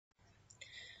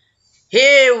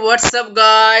Hey, what's up,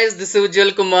 guys? This is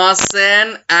Ujjwal Kumar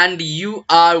Sen, and you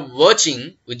are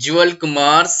watching Ujjwal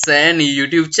Kumar Sen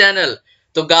YouTube channel.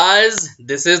 So, guys,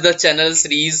 this is the channel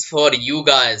series for you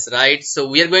guys, right? So,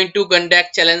 we are going to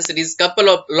conduct challenge series,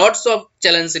 lots of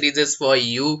challenge series for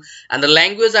you, and the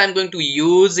language I'm going to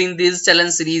use in this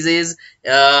challenge series is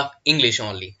English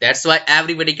only. That's why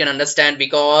everybody can understand,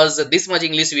 because this much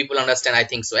English people understand. I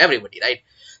think so, everybody, right?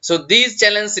 So these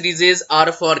challenge series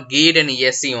are for GATE and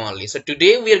ESE only. So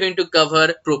today we are going to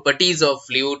cover properties of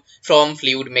fluid from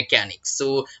fluid mechanics.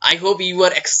 So I hope you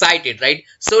are excited, right?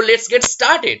 So let's get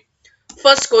started.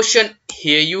 First question,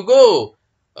 here you go.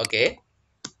 Okay.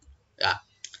 Yeah.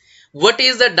 What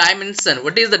is the dimension?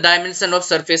 What is the dimension of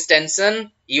surface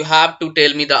tension? You have to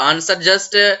tell me the answer.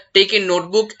 Just take a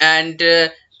notebook and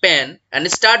pen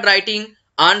and start writing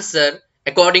answer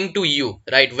according to you,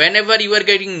 right? Whenever you are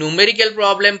getting numerical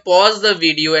problem, pause the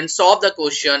video and solve the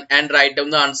question and write down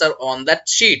the answer on that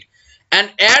sheet. And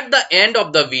at the end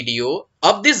of the video,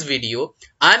 of this video,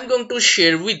 I'm going to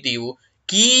share with you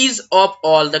keys of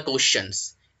all the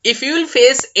questions. If you will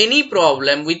face any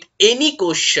problem with any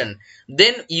question,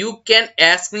 then you can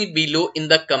ask me below in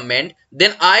the comment.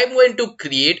 Then I am going to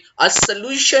create a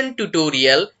solution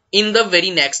tutorial in the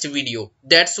very next video.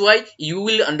 That's why you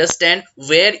will understand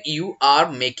where you are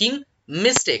making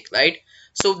mistake, right?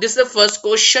 So this is the first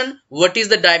question. What is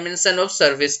the dimension of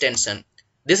surface tension?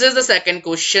 This is the second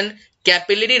question.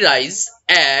 Capillary rise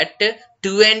at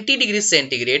 20 degrees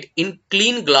centigrade in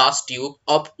clean glass tube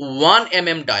of 1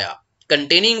 mm dia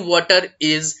containing water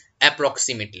is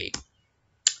approximately.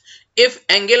 If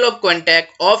angle of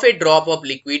contact of a drop of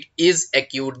liquid is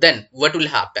acute, then what will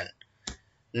happen?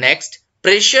 Next,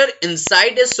 pressure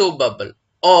inside a soap bubble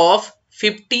of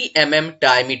 50 mm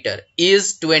diameter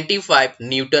is 25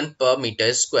 Newton per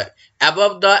meter square.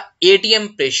 Above the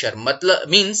ATM pressure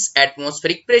means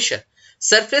atmospheric pressure.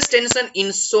 Surface tension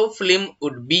in soap film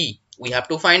would be, we have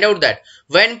to find out that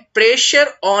when pressure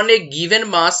on a given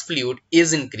mass fluid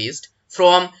is increased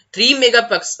from 3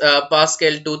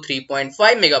 megapascal to 3.5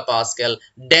 megapascal,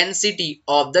 density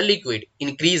of the liquid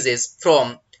increases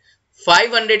from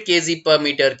 500 kg per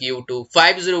meter cube to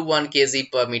 501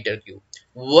 kg per meter cube.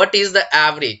 What is the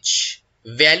average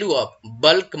value of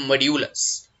bulk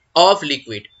modulus of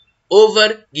liquid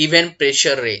over given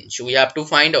pressure range? We have to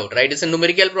find out, right? It's a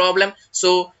numerical problem.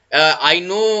 So I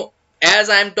know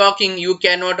as I am talking, you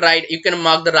cannot write, you can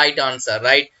mark the right answer,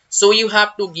 right? So you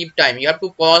have to give time. You have to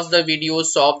pause the video,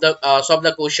 solve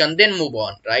the question, then move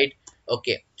on, right?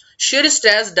 Okay. Shear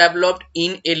stress developed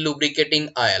in a lubricating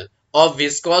oil of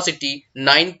viscosity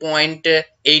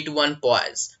 9.81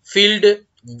 poise filled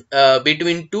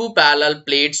between two parallel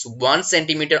plates 1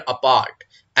 centimeter apart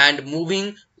and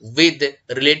moving with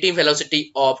relative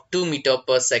velocity of 2 meter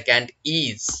per second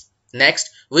is. Next,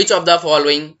 which of the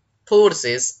following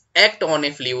forces act on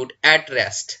a fluid at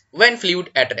rest? When fluid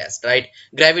at rest, right?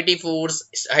 Gravity force,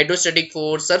 hydrostatic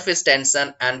force, surface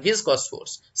tension and viscous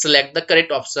force. Select the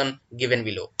correct option given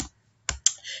below.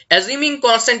 Assuming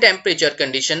constant temperature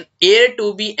condition, air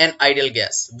to be an ideal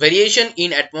gas. Variation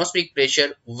in atmospheric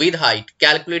pressure with height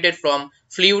calculated from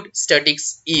fluid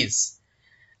statics is.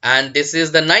 And this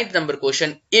is the ninth number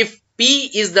question. If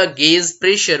P is the gauge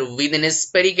pressure within a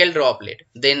spherical droplet,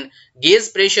 then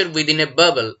gauge pressure within a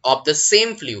bubble of the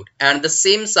same fluid and the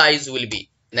same size will be.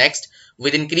 Next,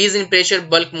 with increase in pressure,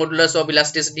 bulk modulus of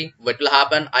elasticity, what will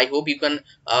happen? I hope you can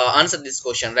answer this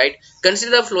question, right?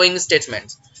 Consider the following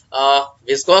statements.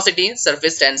 Viscosity,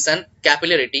 surface tension,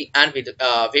 capillarity, and with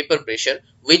vapor pressure.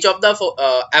 Which of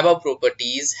the above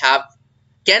properties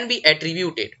can be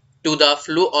attributed to the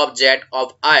flow of jet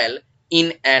of oil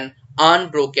in an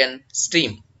unbroken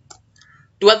stream?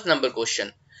 12th number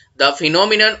question. The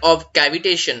phenomenon of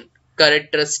cavitation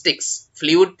characteristics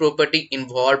fluid property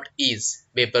involved is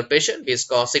vapor pressure,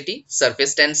 viscosity,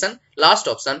 surface tension. Last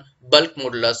option, bulk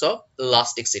modulus of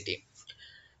elasticity.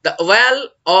 The oil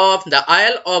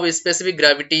of a specific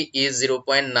gravity is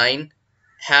 0.9,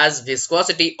 has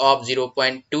viscosity of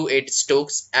 0.28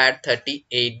 Stokes at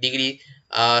 38 degree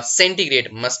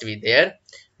centigrade must be there.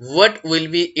 What will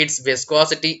be its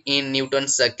viscosity in Newton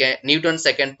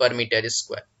second per meter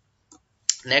square?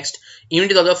 Next,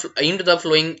 unit of the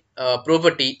flowing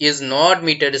property is not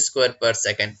meter square per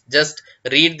second. Just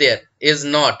read there, is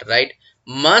not, right?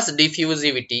 Mass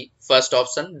diffusivity, first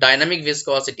option. Dynamic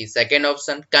viscosity, second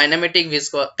option. Kinematic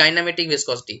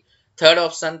viscosity, third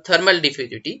option. Thermal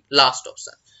diffusivity, last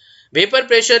option. Vapor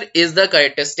pressure is the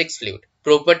characteristics fluid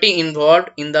property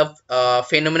involved in the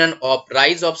phenomenon of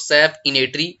rise of sap in a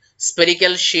tree,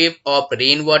 spherical shape of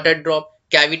rainwater drop,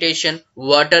 cavitation,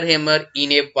 water hammer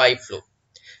in a pipe flow.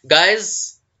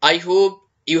 Guys, I hope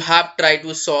you have tried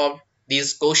to solve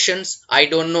these questions. I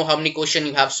don't know how many questions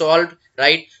you have solved,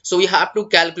 right? So you have to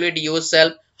calculate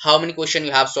yourself how many questions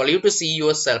you have solved. You have to see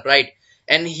yourself, right?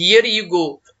 And here you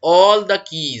go, all the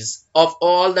keys of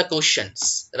all the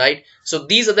questions, right? So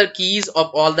these are the keys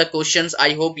of all the questions.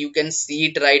 I hope you can see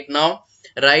it right now,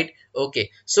 right?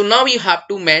 Okay, so now you have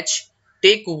to match.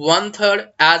 Take 1/3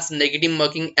 as negative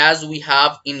marking as we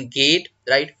have in gate,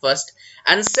 right? First,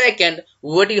 and second,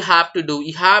 what you have to do,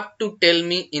 you have to tell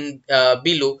me in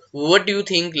below what do you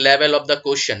think level of the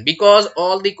question, because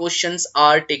all the questions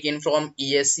are taken from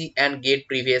ESE and gate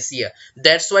previous year.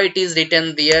 That's why it is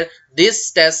written there. This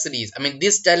test series, I mean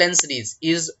this talent series,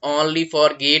 is only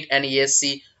for gate and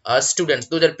ESE students,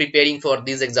 those are preparing for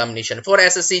this examination. For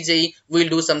SSC JEE we'll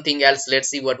do something else. Let's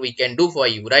see what we can do for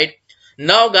you, right?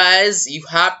 Now guys, you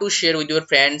have to share with your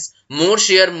friends. More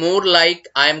share, more like,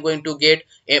 I am going to get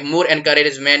more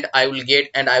encouragement I will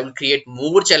get, and I will create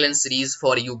more challenge series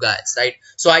for you guys, right?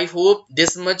 So I hope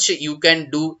this much you can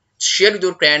do. Share with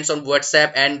your friends on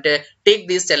WhatsApp and take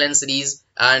this challenge series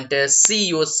and see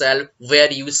yourself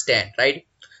where you stand, right?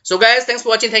 So guys, thanks for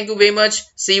watching. Thank you very much.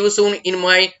 See you soon in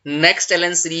my next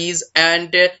challenge series.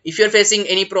 And if you're facing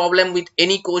any problem with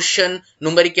any question,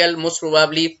 numerical most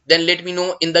probably, then let me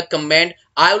know in the comment.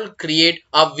 I will create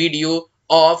a video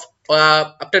of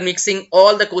after mixing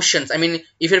all the questions. I mean,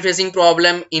 if you're facing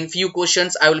problem in few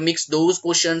questions, I will mix those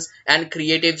questions and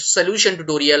create a solution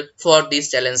tutorial for this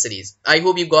challenge series. I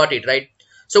hope you got it, right?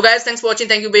 So guys, thanks for watching.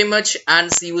 Thank you very much,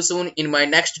 and see you soon in my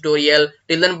next tutorial.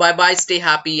 Till then, bye bye, stay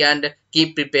happy and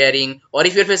keep preparing. Or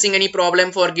if you're facing any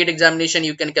problem for gate examination,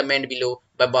 you can comment below.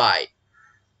 Bye bye.